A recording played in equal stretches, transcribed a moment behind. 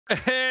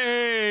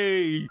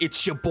Hey,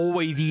 it's your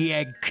boy, the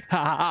egg.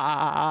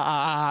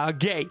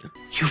 Gay.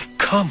 You've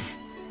come.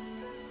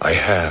 I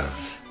have.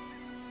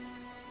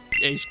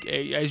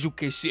 As you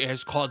can see,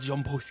 it's called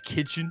Jumbo's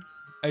Kitchen.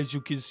 As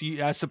you can see,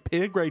 that's a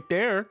pig right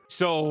there.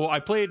 So I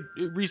played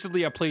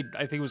recently. I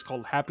think it was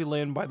called Happy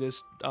Land by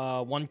this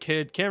one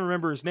kid. Can't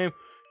remember his name.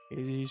 It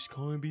is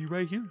gonna be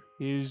right here.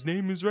 His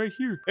name is right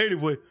here.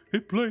 Anyway,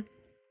 hit play.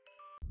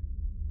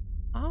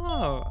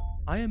 Ah,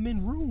 I am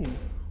in room.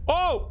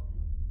 Oh,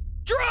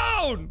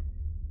 drone!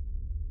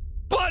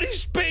 Buddy,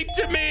 speak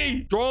to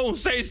me. Drone,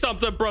 say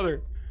something,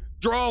 brother.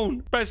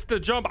 Drone, best to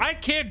jump. I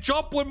can't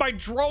jump when my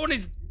drone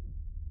is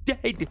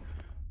dead.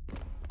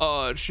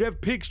 Chef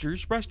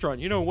Pigster's restaurant.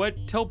 You know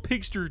what? Tell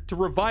Pigster to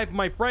revive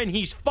my friend.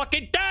 He's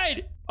fucking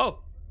dead. Oh,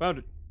 found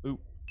it. Ooh.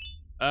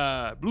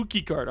 Blue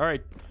key card. All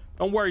right.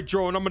 Don't worry,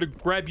 drone. I'm gonna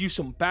grab you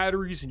some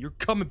batteries and you're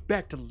coming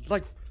back to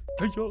life.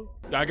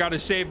 I gotta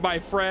save my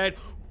friend.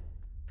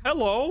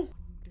 Hello.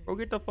 Bro,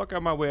 get the fuck out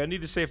of my way. I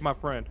need to save my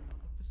friend.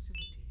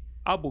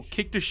 I will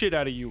kick the shit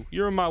out of you.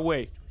 You're in my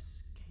way.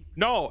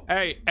 No.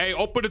 Hey,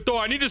 open the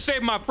door. I need to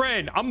save my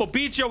friend. I'm gonna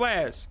beat your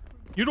ass.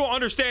 You don't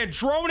understand.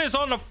 Drone is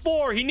on the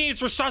floor. He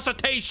needs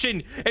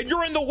resuscitation, and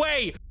you're in the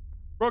way.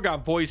 Bro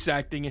got voice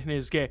acting in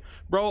his game.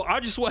 Bro,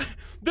 I just want...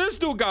 This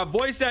dude got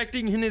voice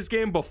acting in his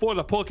game before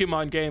the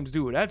Pokemon games,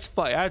 dude. That's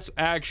That's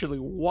actually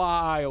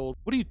wild.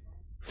 What do you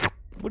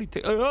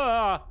taste?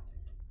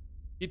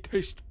 It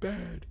tastes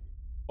bad.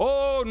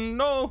 Oh,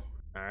 no.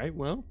 All right,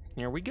 well,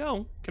 here we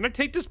go. Can I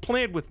take this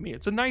plant with me?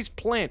 It's a nice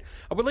plant.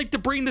 I would like to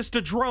bring this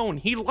to Drone.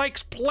 He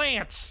likes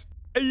plants.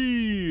 Hey,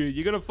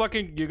 you gonna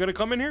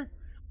come in here?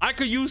 I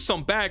could use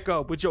some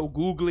backup with your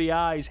googly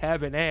eyes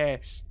having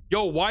ass.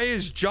 Yo, why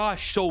is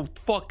Josh so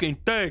fucking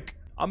thick?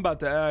 I'm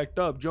about to act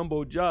up.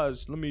 Jumbo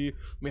Josh. Let me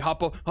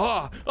hop up.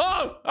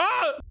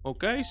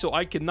 Okay, so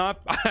I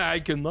cannot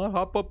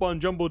hop up on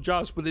Jumbo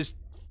Josh with his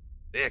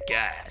thick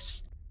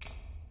ass.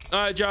 All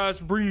right, Josh,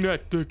 bring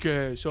that thick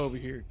ass over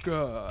here.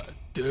 God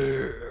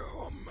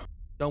damn.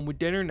 Done with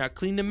dinner. Now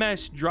clean the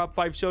mess. Drop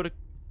 5 soda.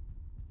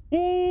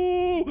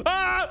 Ooh!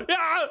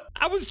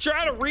 I was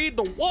trying to read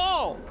the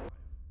wall.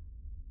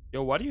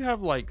 Yo, why do you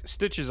have like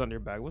stitches on your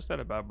back? What's that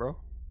about, bro?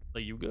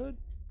 Like, you good?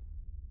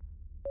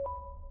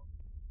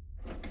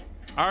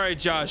 All right,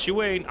 Josh,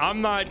 you ain't.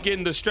 I'm not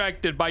getting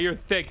distracted by your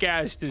thick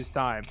ass this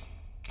time.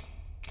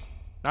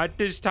 Not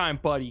this time,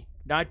 buddy.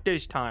 Not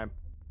this time.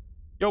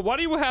 Yo, why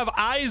do you have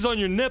eyes on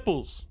your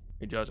nipples?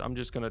 Hey, Josh, I'm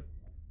gonna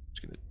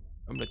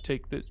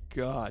take this.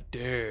 God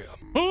damn.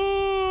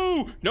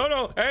 Ooh!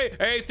 No.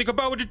 Hey, think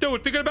about what you're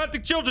doing. Think about the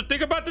children.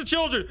 Think about the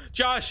children.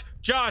 Josh,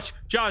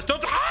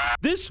 don't.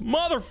 This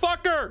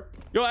motherfucker.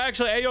 Yo,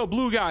 actually, yo,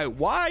 blue guy,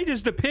 why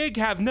does the pig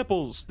have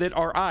nipples that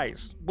are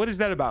eyes? What is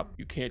that about?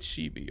 You can't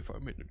see me if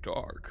I'm in the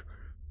dark.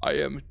 I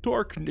am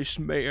darkness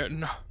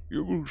man.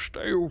 You will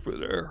stay over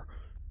there,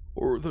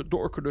 or the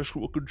darkness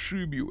will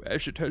consume you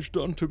as it has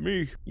done to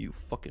me. You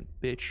fucking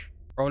bitch.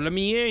 Bro, let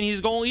me in. He's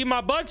gonna eat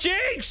my butt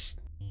cheeks.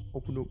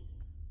 Open up.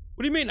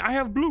 What do you mean? I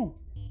have blue.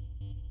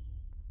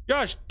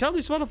 Josh, tell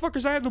these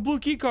motherfuckers I have the blue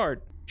key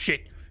card.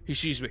 Shit, he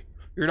sees me.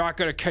 You're not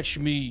gonna catch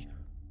me.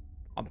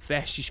 I'm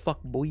fast as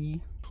fuck,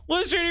 boy.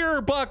 Listen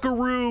here,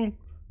 buckaroo.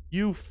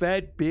 You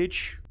fat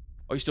bitch.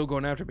 Oh, he's still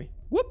going after me.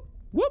 Whoop.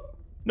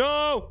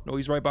 No,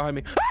 he's right behind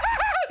me.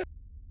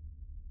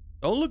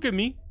 Don't look at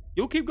me.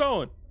 You'll keep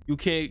going. You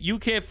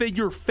can't fit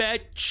your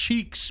fat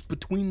cheeks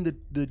between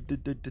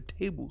the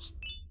tables.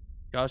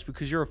 Josh,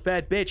 because you're a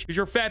fat bitch. Because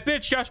you're a fat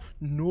bitch, Josh.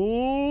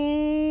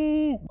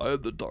 No. I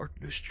am the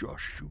darkness,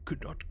 Josh. You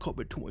could not come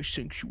into my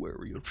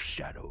sanctuary of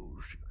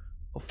shadows.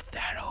 Of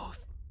Thanos.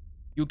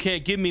 You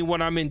can't get me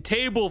when I'm in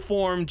table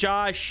form,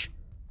 Josh.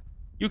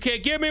 You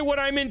can't get me when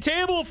I'm in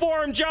table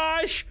form,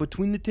 Josh.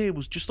 Between the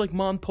tables, just like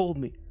Mom told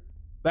me.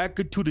 Back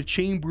into the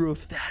chamber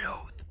of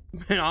Thanos.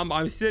 Man,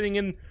 I'm sitting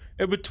in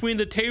between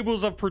the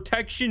tables of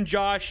protection,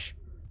 Josh.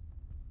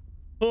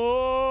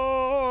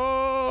 Oh.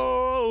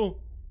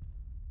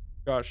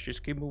 Josh,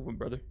 just keep moving,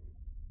 brother.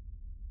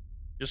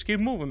 Just keep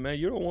moving, man.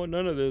 You don't want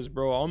none of this,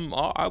 bro.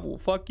 I will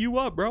fuck you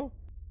up, bro.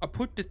 I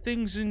put the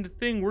things in the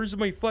thing. Where's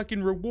my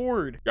fucking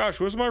reward? Josh,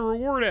 where's my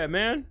reward at,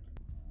 man?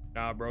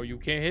 Nah, bro, you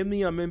can't hit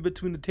me. I'm in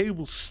between the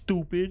tables,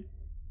 stupid.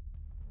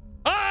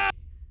 Ah!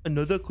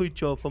 Another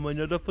creature from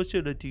another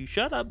facility.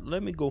 Shut up.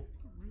 Let me go.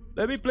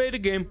 Let me play the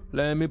game.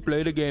 Let me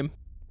play the game.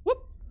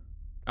 Whoop.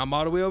 I'm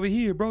all the way over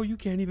here, bro. You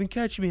can't even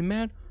catch me,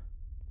 man.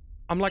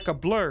 I'm like a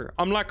blur.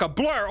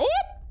 Whoop!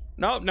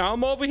 No, now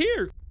I'm over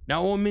here.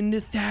 Now I'm in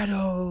the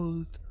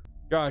Thanos.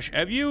 Josh,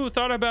 have you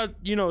thought about,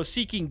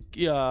 seeking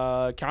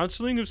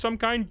counseling of some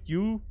kind?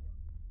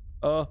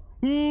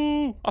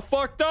 Ooh, I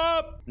fucked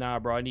up. Nah,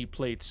 bro, I need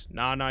plates.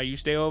 Nah, you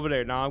stay over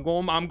there. Nah,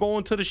 I'm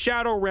going to the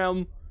Shadow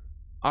Realm.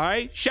 All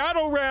right,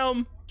 Shadow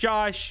Realm,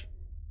 Josh.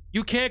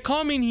 You can't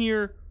come in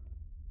here.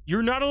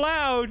 You're not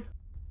allowed.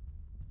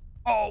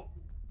 Oh.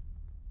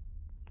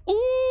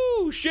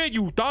 Ooh, shit,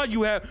 you thought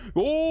you had.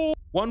 Oh.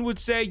 One would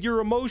say your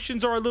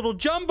emotions are a little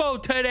jumbo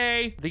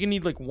today. I think I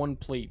need like 1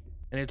 plate.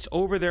 And it's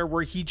over there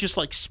where he just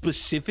like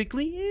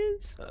specifically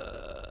is.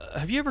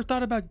 Have you ever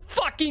thought about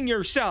fucking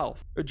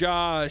yourself?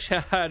 Josh,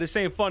 this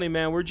ain't funny,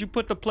 man. Where'd you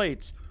put the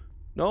plates?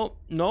 Nope,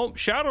 nope.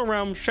 Shadow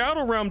realm,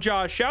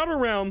 Josh, shadow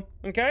realm.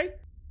 Okay.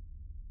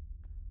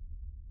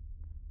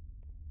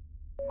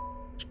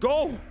 Let's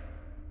go.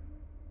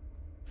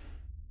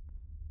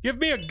 Give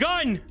me a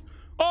gun.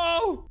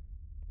 Oh,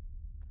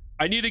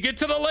 I need to get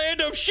to the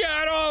land of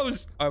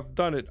shadows. I've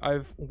done it.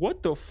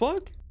 What the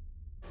fuck?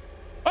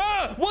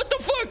 Ah, what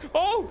the fuck?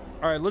 Oh,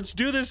 all right, let's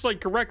do this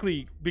like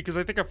correctly because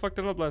I think I fucked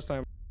it up last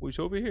time. Who's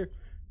over here?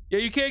 Yeah,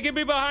 you can't get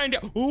me behind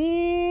it.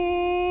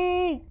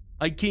 Ooh,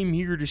 I came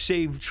here to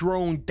save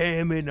Drone,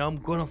 damn it. I'm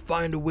gonna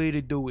find a way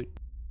to do it.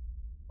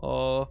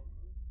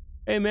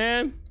 Hey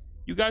man,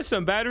 you got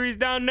some batteries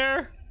down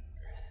there?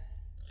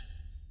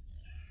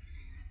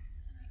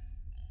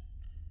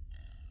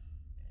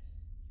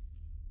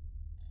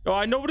 Oh,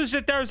 I noticed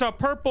that there's a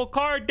purple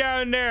card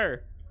down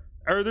there.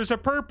 Or there's a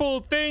purple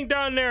thing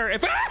down there.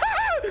 If